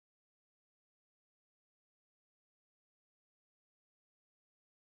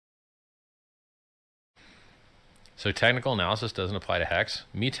So technical analysis doesn't apply to Hex.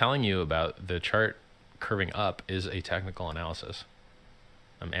 Me telling you about the chart curving up is a technical analysis.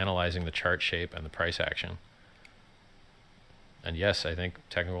 I'm analyzing the chart shape and the price action. And yes, I think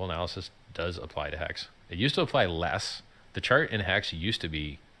technical analysis does apply to Hex. It used to apply less. The chart in Hex used to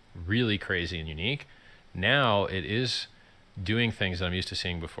be really crazy and unique. Now it is doing things that I'm used to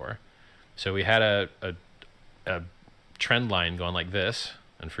seeing before. So we had a trend line going like this,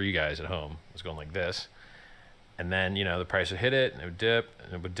 and for you guys at home, it was going like this. And then, you know, the price would hit it, and it would dip,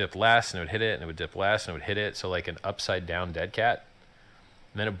 and it would dip less, and it would hit it, and it would dip less, and it would hit it. So like an upside down dead cat.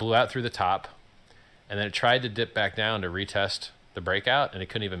 And then it blew out through the top, and then it tried to dip back down to retest the breakout, and it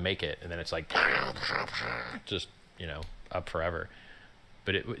couldn't even make it. And then it's like, just, you know, up forever.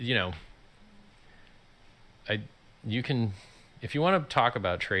 But it, you know, you can, if you want to talk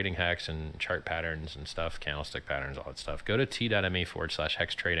about trading Hex and chart patterns and stuff, candlestick patterns, all that stuff, go to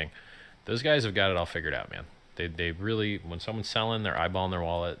t.me/hex trading. Those guys have got it all figured out, man. They really, when someone's selling, they're eyeballing their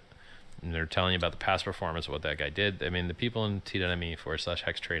wallet, and they're telling you about the past performance of what that guy did. I mean, the people in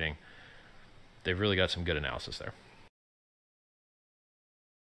t.me/hex trading, they've really got some good analysis there.